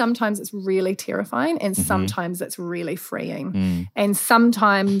 Sometimes it's really terrifying and sometimes it's really freeing. And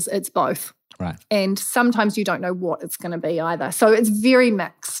sometimes it's both. Right. And sometimes you don't know what it's going to be either. So it's very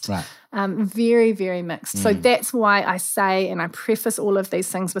mixed. Right. Very, very mixed. So that's why I say, and I preface all of these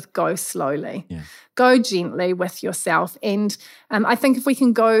things with go slowly. Yeah. Go gently with yourself. And I think if we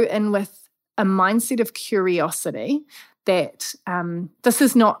can go in with a mindset of curiosity that this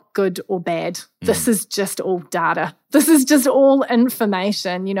is not good or bad. This is just all data. This is just all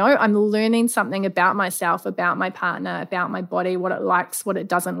information. I'm learning something about myself, about my partner, about my body, what it likes, what it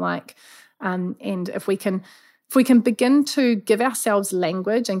doesn't like. And if we can begin to give ourselves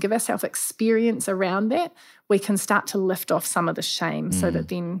language and give ourselves experience around that, we can start to lift off some of the shame so that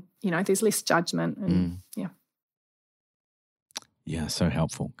then, there's less judgment. And Yeah, so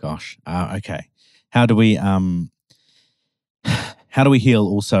helpful. Gosh. Okay. How do we heal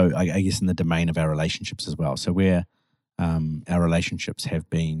also, I guess, in the domain of our relationships as well? So where our relationships have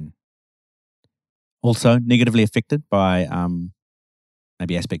been also negatively affected by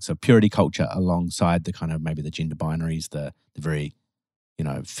maybe aspects of purity culture alongside the kind of maybe the gender binaries, the very,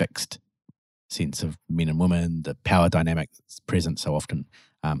 fixed sense of men and women, the power dynamic that's present so often.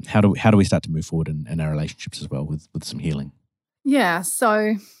 How do we start to move forward in our relationships as well with some healing? Yeah,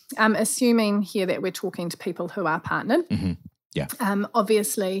 so assuming here that we're talking to people who are partnered,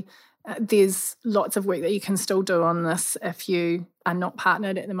 obviously there's lots of work that you can still do on this if you are not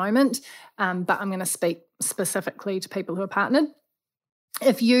partnered at the moment, but I'm going to speak specifically to people who are partnered.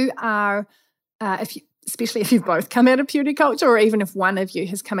 If you are, especially if you've both come out of purity culture, or even if one of you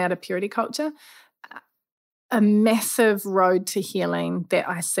has come out of purity culture, a massive road to healing that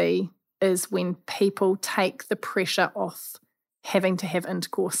I see is when people take the pressure off having to have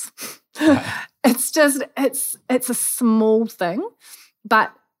intercourse. It's a small thing,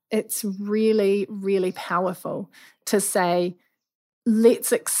 but it's really, really powerful to say,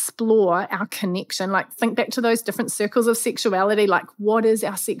 let's explore our connection. Like, think back to those different circles of sexuality. Like, what is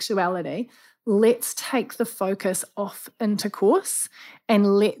our sexuality? Let's take the focus off intercourse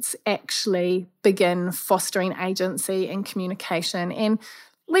and let's actually begin fostering agency and communication, and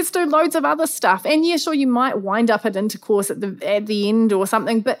let's do loads of other stuff. And yeah, sure, you might wind up at intercourse at the end or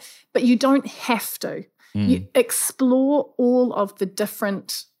something, but you don't have to. You explore all of the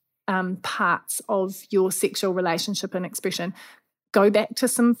different parts of your sexual relationship and expression. Go back to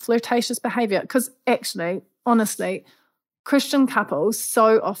some flirtatious behavior, because actually, honestly, Christian couples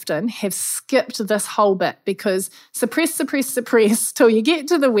so often have skipped this whole bit because suppress till you get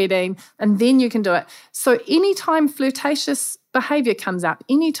to the wedding and then you can do it. So anytime flirtatious behavior comes up,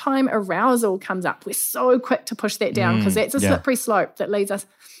 anytime arousal comes up, we're so quick to push that down because that's a slippery slope that leads us.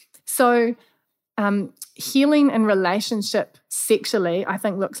 So healing in relationship sexually, I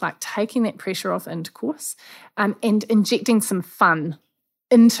think, looks like taking that pressure off intercourse and injecting some fun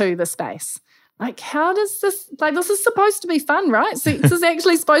into the space. Like, how does this, this is supposed to be fun, right? Sex is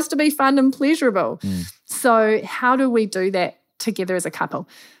actually supposed to be fun and pleasurable. So how do we do that together as a couple?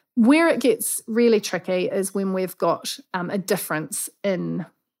 Where it gets really tricky is when we've got a difference in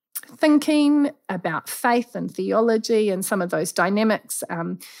thinking about faith and theology and some of those dynamics.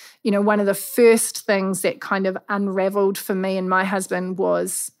 One of the first things that kind of unraveled for me and my husband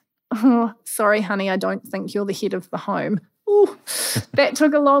was, "Oh, sorry, honey, I don't think you're the head of the home." Ooh, that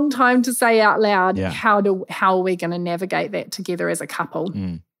took a long time to say out loud. Yeah. How are we going to navigate that together as a couple?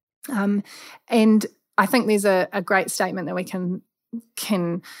 And I think there's a great statement that we can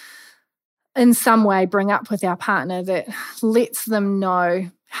in some way bring up with our partner that lets them know,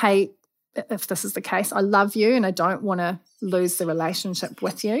 hey, if this is the case, I love you and I don't want to lose the relationship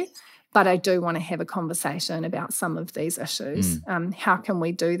with you, but I do want to have a conversation about some of these issues. How can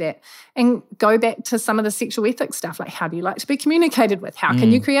we do that? And go back to some of the sexual ethics stuff, like how do you like to be communicated with? How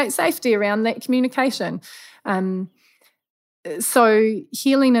can you create safety around that communication? So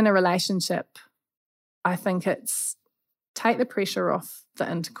healing in a relationship, I think it's take the pressure off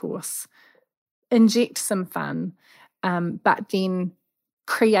the intercourse, inject some fun, but then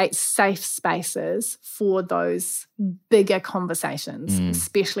create safe spaces for those bigger conversations,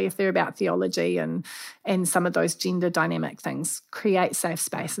 especially if they're about theology and some of those gender dynamic things. Create safe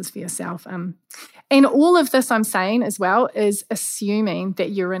spaces for yourself. And all of this I'm saying as well is assuming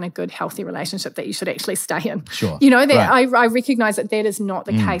that you're in a good, healthy relationship that you should actually stay in. Sure. I recognize that is not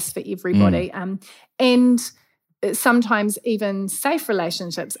the case for everybody. And sometimes even safe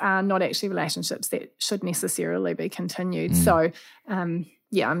relationships are not actually relationships that should necessarily be continued. So,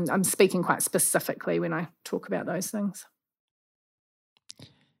 I'm speaking quite specifically when I talk about those things.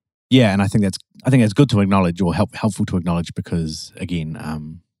 Yeah, and I think that's good to acknowledge, or helpful to acknowledge, because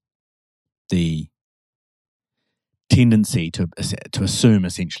again, the tendency to assume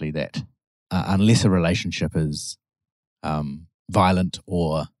essentially that unless a relationship is violent,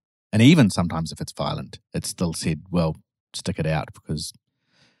 and even sometimes if it's violent, it's still said, well, stick it out because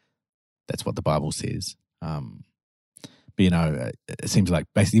that's what the Bible says. But it seems like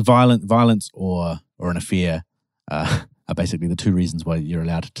basically violence or an affair are basically the two reasons why you're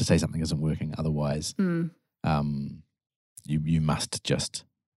allowed to say something isn't working. Otherwise, you must just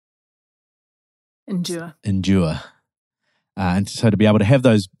endure. And so to be able to have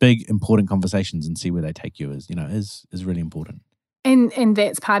those big, important conversations and see where they take you is really important. And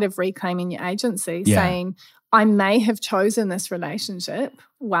that's part of reclaiming your agency, saying, I may have chosen this relationship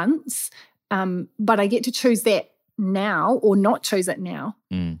once, but I get to choose that now or not choose it now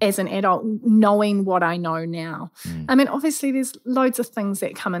as an adult, knowing what I know now. I mean, obviously there's loads of things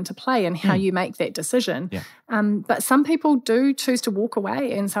that come into play in how you make that decision. Yeah. But some people do choose to walk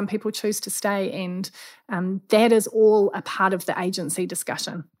away and some people choose to stay, and that is all a part of the agency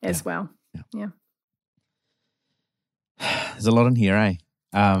discussion as well. Yeah. There's a lot in here, eh?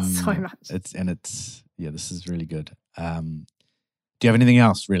 So much. This is really good. Do you have anything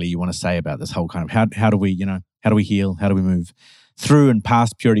else really you want to say about this whole kind of how do we heal? How do we move through and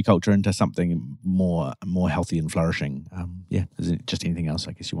past purity culture into something more healthy and flourishing? Is it just anything else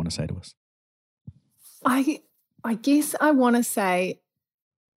I guess you want to say to us? I guess I want to say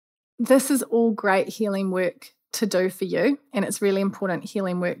this is all great healing work to do for you, and it's really important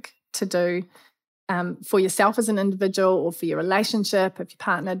healing work to do for yourself as an individual or for your relationship, if you're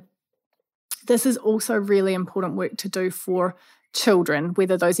partnered. This is also really important work to do for children,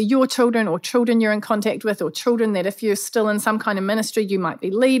 whether those are your children or children you're in contact with, or children that if you're still in some kind of ministry you might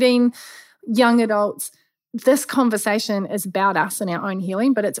be leading, young adults. This conversation is about us and our own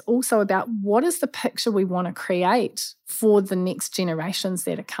healing, but it's also about what is the picture we want to create for the next generations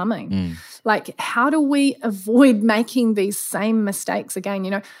that are coming. Like, how do we avoid making these same mistakes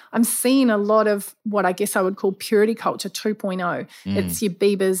again? I'm seeing a lot of what I guess I would call purity culture 2.0. It's your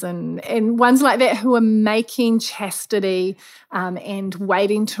Biebers and ones like that who are making chastity and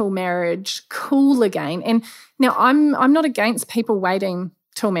waiting till marriage cool again. And now I'm not against people waiting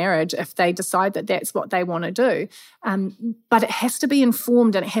till marriage if they decide that that's what they want to do. But it has to be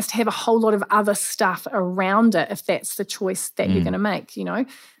informed, and it has to have a whole lot of other stuff around it if that's the choice that you're going to make,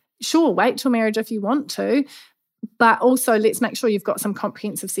 Sure, wait till marriage if you want to, but also let's make sure you've got some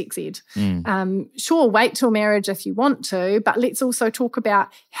comprehensive sex ed. Sure, wait till marriage if you want to, but let's also talk about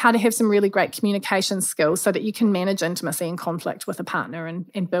how to have some really great communication skills so that you can manage intimacy and conflict with a partner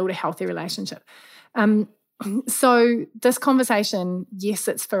and build a healthy relationship. So this conversation, yes,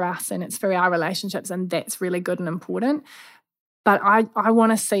 it's for us and it's for our relationships, and that's really good and important. But I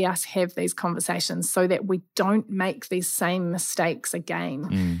want to see us have these conversations so that we don't make these same mistakes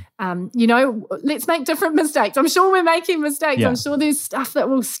again. Let's make different mistakes. I'm sure we're making mistakes. Yeah. I'm sure there's stuff that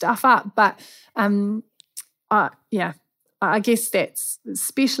will stuff up. But I guess that's,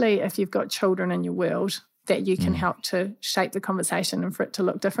 especially if you've got children in your world, that you can help to shape the conversation and for it to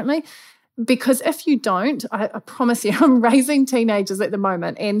look differently. Because if you don't, I promise you, I'm raising teenagers at the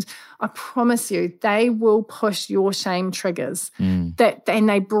moment, and I promise you, they will push your shame triggers. And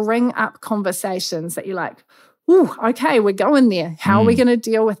they bring up conversations that you're like, "Ooh, okay, we're going there. How are we going to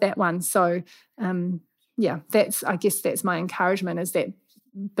deal with that one?" So, I guess that's my encouragement, is that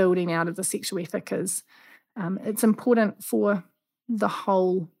building out of the sexual ethic is it's important for the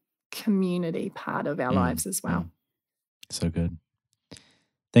whole community part of our lives as well. So good.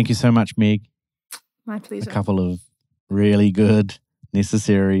 Thank you so much, Meg. My pleasure. A couple of really good,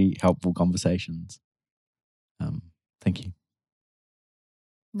 necessary, helpful conversations. Thank you.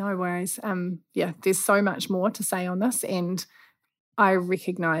 No worries. There's so much more to say on this, and I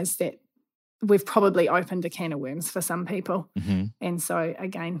recognise that we've probably opened a can of worms for some people. And so,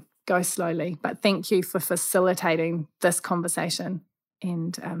 again, go slowly. But thank you for facilitating this conversation.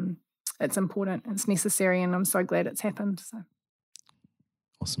 And it's important, it's necessary, and I'm so glad it's happened. So.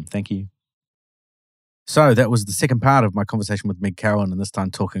 Awesome. Thank you. So that was the second part of my conversation with Meg Cowan, and this time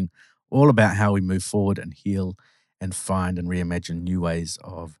talking all about how we move forward and heal and find and reimagine new ways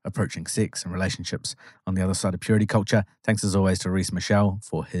of approaching sex and relationships on the other side of purity culture. Thanks as always to Reese Michelle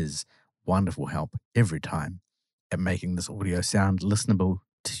for his wonderful help every time at making this audio sound listenable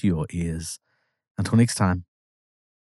to your ears. Until next time.